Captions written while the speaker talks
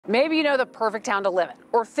Maybe you know the perfect town to live in,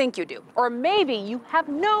 or think you do, or maybe you have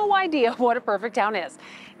no idea what a perfect town is.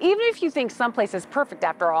 Even if you think someplace is perfect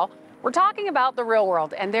after all, we're talking about the real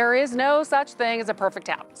world, and there is no such thing as a perfect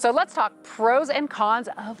town. So let's talk pros and cons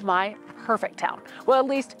of my perfect town. Well, at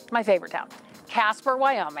least my favorite town. Casper,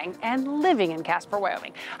 Wyoming, and living in Casper,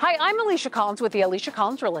 Wyoming. Hi, I'm Alisha Collins with the Alisha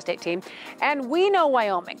Collins Real Estate Team, and we know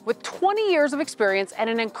Wyoming. With 20 years of experience and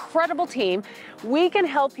an incredible team, we can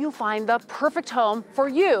help you find the perfect home for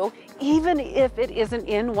you, even if it isn't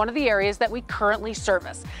in one of the areas that we currently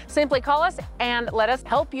service. Simply call us and let us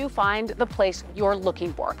help you find the place you're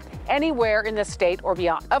looking for, anywhere in the state or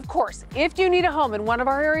beyond. Of course, if you need a home in one of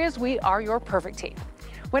our areas, we are your perfect team.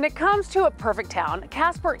 When it comes to a perfect town,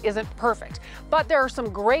 Casper isn't perfect, but there are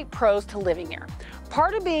some great pros to living here.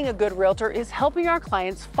 Part of being a good realtor is helping our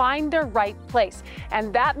clients find their right place,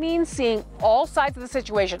 and that means seeing all sides of the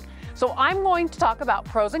situation. So I'm going to talk about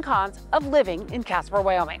pros and cons of living in Casper,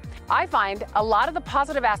 Wyoming. I find a lot of the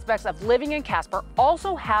positive aspects of living in Casper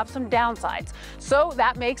also have some downsides, so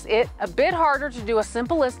that makes it a bit harder to do a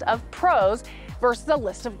simple list of pros versus a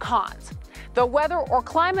list of cons. The weather or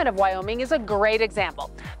climate of Wyoming is a great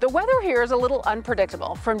example. The weather here is a little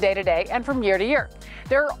unpredictable from day to day and from year to year.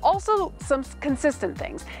 There are also some consistent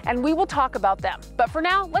things, and we will talk about them. But for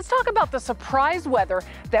now, let's talk about the surprise weather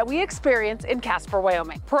that we experience in Casper,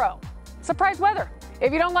 Wyoming. Pro, surprise weather.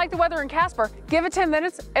 If you don't like the weather in Casper, give it 10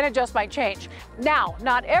 minutes and it just might change. Now,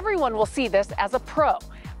 not everyone will see this as a pro,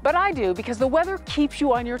 but I do because the weather keeps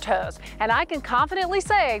you on your toes, and I can confidently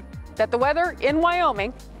say that the weather in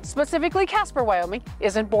Wyoming, specifically Casper, Wyoming,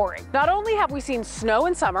 isn't boring. Not only have we seen snow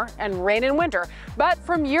in summer and rain in winter, but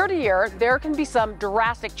from year to year, there can be some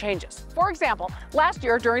drastic changes. For example, last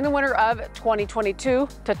year during the winter of 2022 to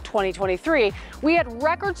 2023, we had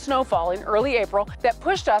record snowfall in early April that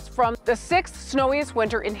pushed us from the 6th snowiest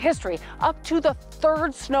winter in history up to the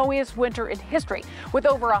 3rd snowiest winter in history, with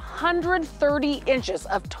over 130 inches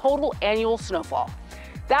of total annual snowfall.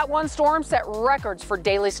 That one storm set records for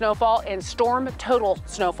daily snowfall and storm total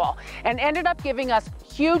snowfall and ended up giving us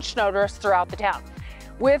huge snow drifts throughout the town,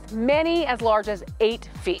 with many as large as 8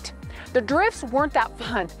 feet. The drifts weren't that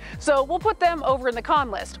fun, so we'll put them over in the con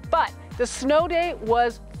list, but the snow day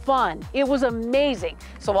was fun. It was amazing,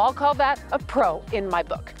 so I'll call that a pro in my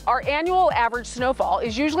book. Our annual average snowfall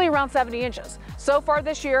is usually around 70 inches. So far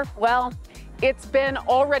this year, well, it's been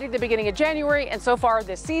already the beginning of January, and so far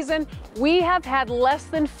this season, we have had less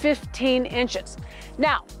than 15 inches.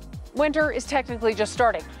 Now, winter is technically just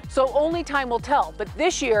starting, so only time will tell, but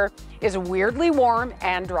this year is weirdly warm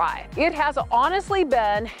and dry. It has honestly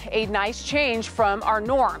been a nice change from our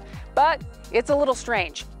norm, but it's a little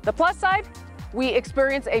strange. The plus side, we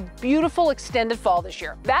experience a beautiful extended fall this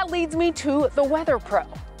year. That leads me to the weather pro.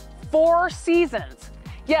 4 seasons.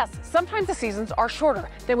 Yes, sometimes the seasons are shorter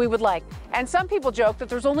than we would like, and some people joke that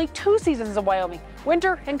there's only 2 seasons in Wyoming,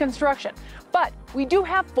 winter and construction. But we do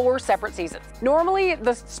have 4 separate seasons. Normally,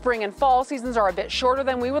 the spring and fall seasons are a bit shorter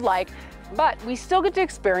than we would like, but we still get to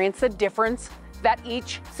experience the difference that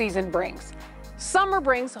each season brings. Summer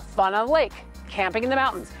brings fun on the lake, camping in the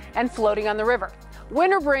mountains, and floating on the river.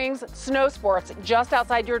 Winter brings snow sports just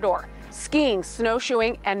outside your door, skiing,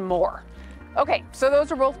 snowshoeing, and more. Okay, so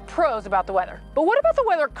those are both pros about the weather. But what about the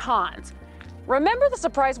weather cons? Remember the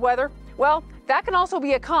surprise weather? Well, that can also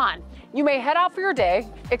be a con. You may head out for your day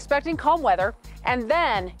expecting calm weather, and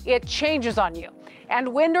then it changes on you.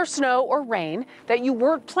 And wind or snow or rain that you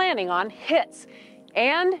weren't planning on hits,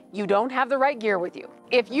 and you don't have the right gear with you.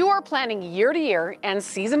 If you are planning year to year and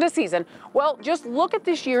season to season, well, just look at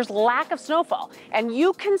this year's lack of snowfall, and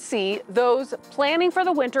you can see those planning for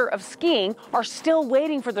the winter of skiing are still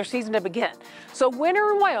waiting for their season to begin. So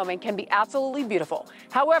winter in Wyoming can be absolutely beautiful.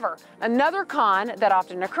 However, another con that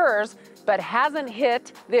often occurs but hasn't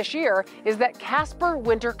hit this year is that Casper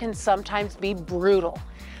winter can sometimes be brutal.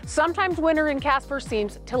 Sometimes winter in Casper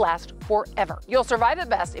seems to last forever. You'll survive at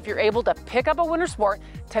best if you're able to pick up a winter sport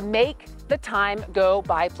to make the time go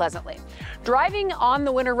by pleasantly. Driving on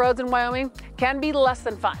the winter roads in Wyoming can be less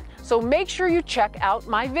than fun, so make sure you check out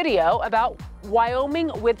my video about Wyoming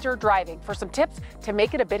winter driving for some tips to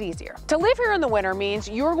make it a bit easier. To live here in the winter means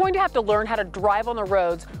you're going to have to learn how to drive on the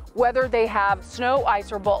roads, whether they have snow,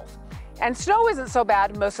 ice, or both. And snow isn't so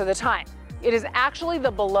bad most of the time. It is actually the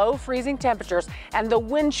below freezing temperatures and the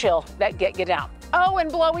wind chill that get you down. Oh,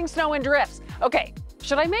 and blowing snow and drifts. Okay,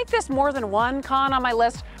 should I make this more than one con on my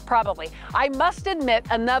list? Probably. I must admit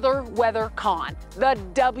another weather con, the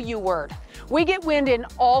W word. We get wind in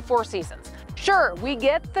all 4 seasons. Sure, we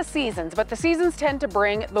get the seasons, but the seasons tend to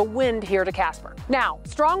bring the wind here to Casper. Now,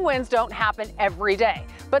 strong winds don't happen every day,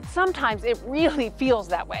 but sometimes it really feels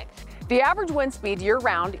that way. The average wind speed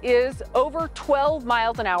year-round is over 12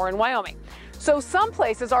 miles an hour in Wyoming. So some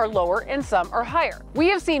places are lower and some are higher. We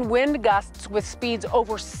have seen wind gusts with speeds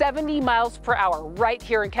over 70 miles per hour right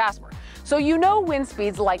here in Casper. So you know wind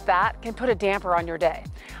speeds like that can put a damper on your day.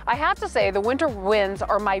 I have to say the winter winds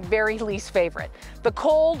are my very least favorite. The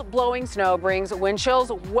cold, blowing snow brings wind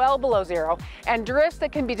chills well below zero and drifts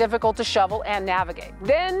that can be difficult to shovel and navigate.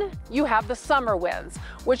 Then you have the summer winds,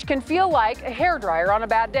 which can feel like a hairdryer on a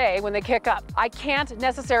bad day when they kick up. I can't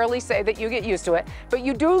necessarily say that you get used to it, but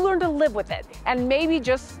you do learn to live with it and maybe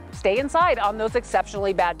just stay inside on those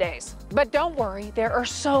exceptionally bad days. But don't worry, there are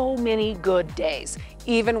so many good days,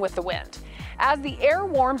 even with the wind. As the air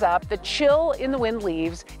warms up, the chill in the wind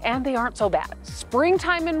leaves, and they aren't so bad.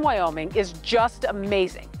 Springtime in Wyoming is just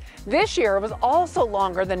amazing. This year was also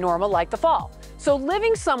longer than normal, like the fall. So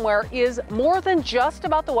living somewhere is more than just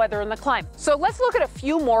about the weather and the climate. So let's look at a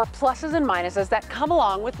few more pluses and minuses that come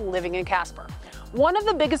along with living in Casper. One of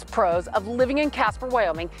the biggest pros of living in Casper,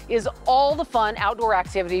 Wyoming is all the fun outdoor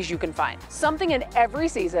activities you can find. Something in every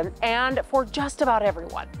season and for just about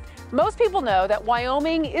everyone. Most people know that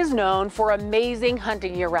Wyoming is known for amazing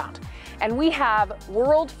hunting year-round, and we have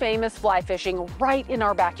world-famous fly fishing right in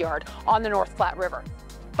our backyard on the North Platte River.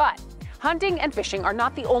 But hunting and fishing are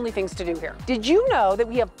not the only things to do here. Did you know that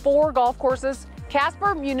we have 4 golf courses?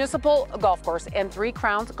 Casper Municipal Golf Course and 3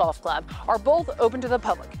 Crowns Golf Club are both open to the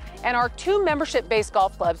public, and our 2 membership-based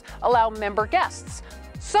golf clubs allow member guests.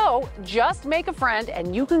 So just make a friend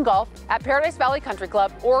and you can golf at Paradise Valley Country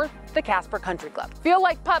Club or the Casper Country Club. Feel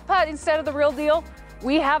like putt-putt instead of the real deal?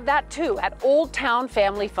 We have that too at Old Town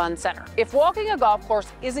Family Fun Center. If walking a golf course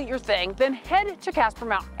isn't your thing, then head to Casper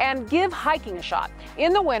Mountain and give hiking a shot.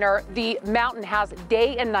 In the winter, the mountain has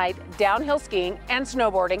day and night downhill skiing and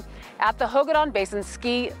snowboarding at the Hogadon Basin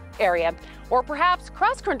Ski Area, or perhaps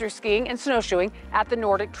cross-country skiing and snowshoeing at the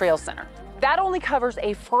Nordic Trails Center. That only covers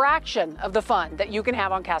a fraction of the fun that you can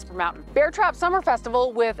have on Casper Mountain. Bear Trap Summer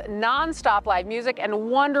Festival with non-stop live music and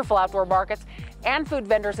wonderful outdoor markets and food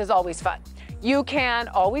vendors is always fun. You can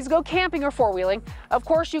always go camping or four-wheeling. Of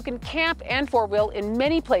course, you can camp and four-wheel in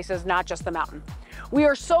many places, not just the mountain. We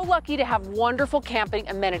are so lucky to have wonderful camping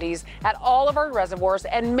amenities at all of our reservoirs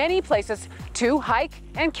and many places to hike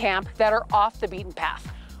and camp that are off the beaten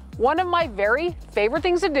path. One of my very favorite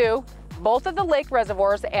things to do, both at the lake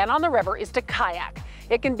reservoirs and on the river, is to kayak.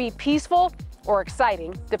 It can be peaceful or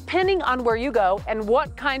exciting, depending on where you go and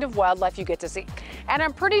what kind of wildlife you get to see. And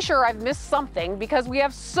I'm pretty sure I've missed something because we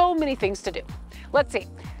have so many things to do. Let's see.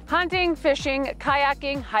 Hunting, fishing,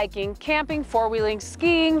 kayaking, hiking, camping, four-wheeling,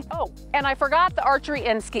 skiing. Oh, and I forgot the archery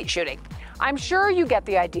and skeet shooting. I'm sure you get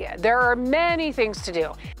the idea. There are many things to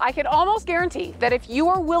do. I can almost guarantee that if you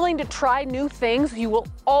are willing to try new things, you will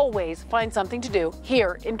always find something to do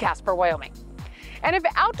here in Casper, Wyoming. And if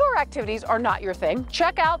outdoor activities are not your thing,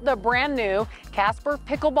 check out the brand new Casper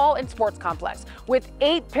Pickleball and Sports Complex with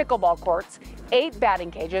 8 pickleball courts, 8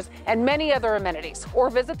 batting cages, and many other amenities. Or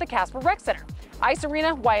visit the Casper Rec Center, Ice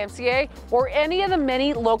Arena, YMCA, or any of the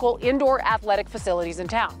many local indoor athletic facilities in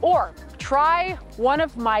town. Or try one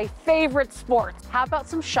of my favorite sports. How about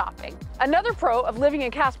some shopping? Another pro of living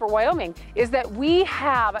in Casper, Wyoming is that we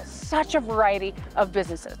have such a variety of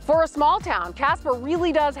businesses. For a small town, Casper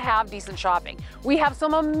really does have decent shopping. We have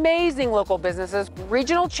some amazing local businesses,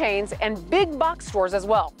 regional chains, and big box stores as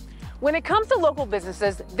well. When it comes to local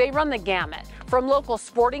businesses, they run the gamut, from local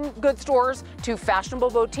sporting goods stores to fashionable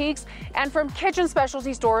boutiques, and from kitchen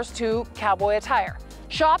specialty stores to cowboy attire.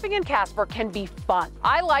 Shopping in Casper can be fun.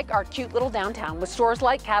 I like our cute little downtown with stores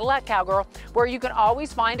like Cadillac Cowgirl, where you can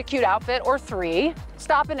always find a cute outfit or 3,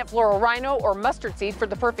 stop in at Floral Rhino or Mustard Seed for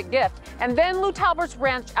the perfect gift, and then Lou Talbert's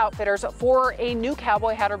Ranch Outfitters for a new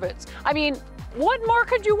cowboy hat or boots. I mean, what more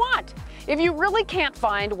could you want? If you really can't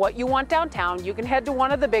find what you want downtown, you can head to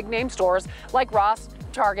one of the big name stores like Ross,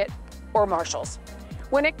 Target, or Marshall's.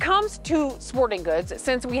 When it comes to sporting goods,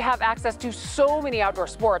 since we have access to so many outdoor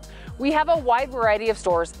sports, we have a wide variety of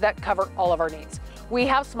stores that cover all of our needs. We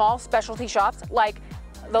have small specialty shops like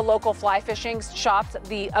the local fly fishing shops,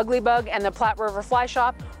 the Ugly Bug and the Platte River Fly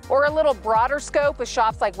Shop, or a little broader scope with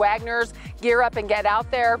shops like Wagner's, Gear Up and Get Out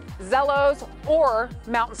There, Zello's, or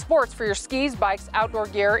Mountain Sports for your skis, bikes, outdoor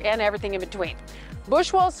gear, and everything in between.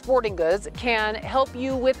 Bushwell Sporting Goods can help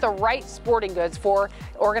you with the right sporting goods for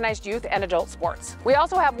organized youth and adult sports. We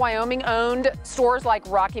also have Wyoming-owned stores like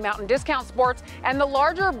Rocky Mountain Discount Sports and the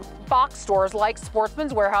larger box stores like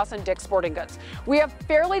Sportsman's Warehouse and Dick's Sporting Goods. We have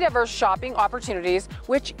fairly diverse shopping opportunities,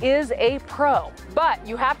 which is a pro. But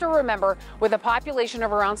you have to remember, with a population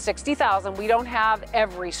of around 60,000, we don't have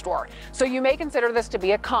every store. So you may consider this to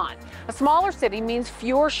be a con. A smaller city means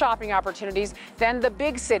fewer shopping opportunities than the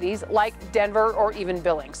big cities like Denver or even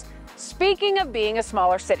Billings. Speaking of being a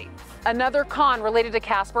smaller city, another con related to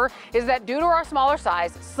Casper is that due to our smaller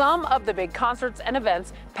size, some of the big concerts and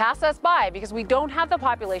events pass us by because we don't have the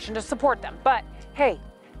population to support them. But hey,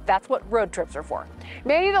 that's what road trips are for.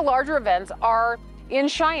 Many of the larger events are in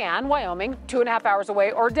Cheyenne, Wyoming, 2.5 hours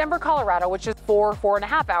away, or Denver, Colorado, which is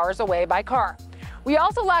 4.5 hours away by car. We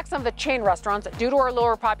also lack some of the chain restaurants due to our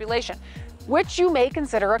lower population, which you may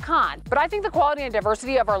consider a con. But I think the quality and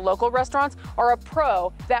diversity of our local restaurants are a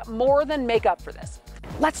pro that more than make up for this.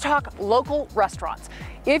 Let's talk local restaurants.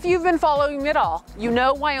 If you've been following me at all, you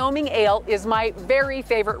know Wyoming Ale is my very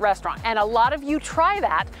favorite restaurant, and a lot of you try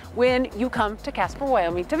that when you come to Casper,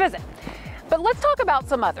 Wyoming to visit. But let's talk about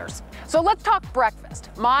some others. So let's talk breakfast.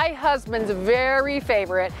 My husband's very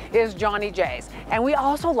favorite is Johnny J's, and we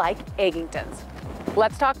also like Eggington's.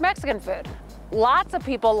 Let's talk Mexican food. Lots of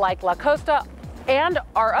people like La Costa, and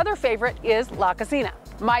our other favorite is La Casina.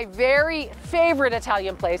 My very favorite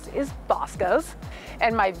Italian place is Bosco's,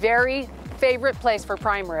 and my very favorite place for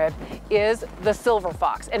prime rib is the Silver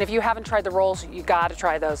Fox. And if you haven't tried the rolls, you gotta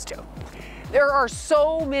try those too. There are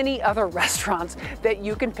so many other restaurants that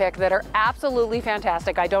you can pick that are absolutely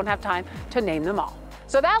fantastic. I don't have time to name them all.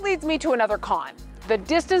 So that leads me to another con, the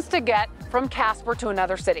distance to get from Casper to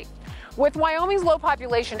another city. With Wyoming's low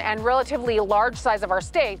population and relatively large size of our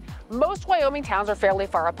state, most Wyoming towns are fairly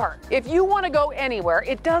far apart. If you want to go anywhere,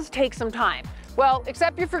 it does take some time. Well,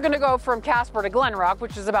 except if you're going to go from Casper to Glen Rock,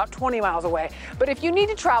 which is about 20 miles away. But if you need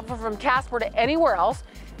to travel from Casper to anywhere else,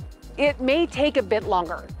 it may take a bit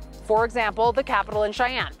longer. For example, the capital in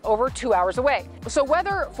Cheyenne, over 2 hours away. So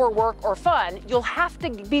whether for work or fun, you'll have to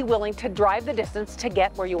be willing to drive the distance to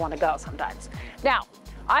get where you want to go sometimes. Now,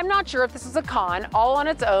 I'm not sure if this is a con all on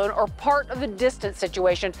its own or part of the distance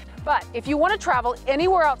situation, but if you want to travel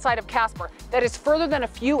anywhere outside of Casper that is further than a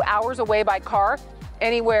few hours away by car,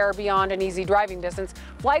 anywhere beyond an easy driving distance,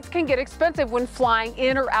 flights can get expensive when flying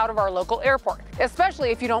in or out of our local airport,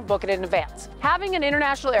 especially if you don't book it in advance. Having an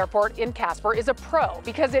international airport in Casper is a pro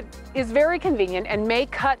because it is very convenient and may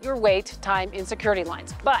cut your wait time in security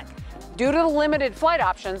lines. But due to the limited flight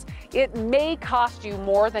options, it may cost you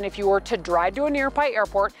more than if you were to drive to a nearby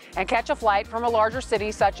airport and catch a flight from a larger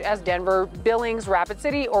city such as Denver, Billings, Rapid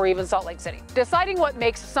City, or even Salt Lake City. Deciding what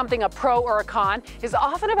makes something a pro or a con is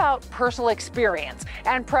often about personal experience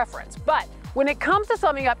and preference. But when it comes to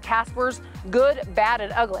summing up Casper's good, bad,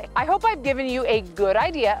 and ugly, I hope I've given you a good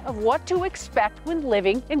idea of what to expect when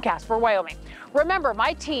living in Casper, Wyoming. Remember,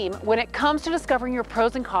 my team, when it comes to discovering your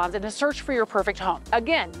pros and cons in a search for your perfect home,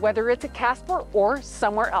 again, whether it's at Casper or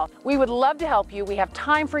somewhere else, we would love to help you. We have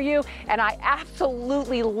time for you, and I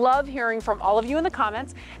absolutely love hearing from all of you in the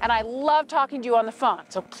comments, and I love talking to you on the phone,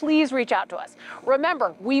 so please reach out to us.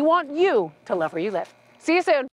 Remember, we want you to love where you live. See you soon.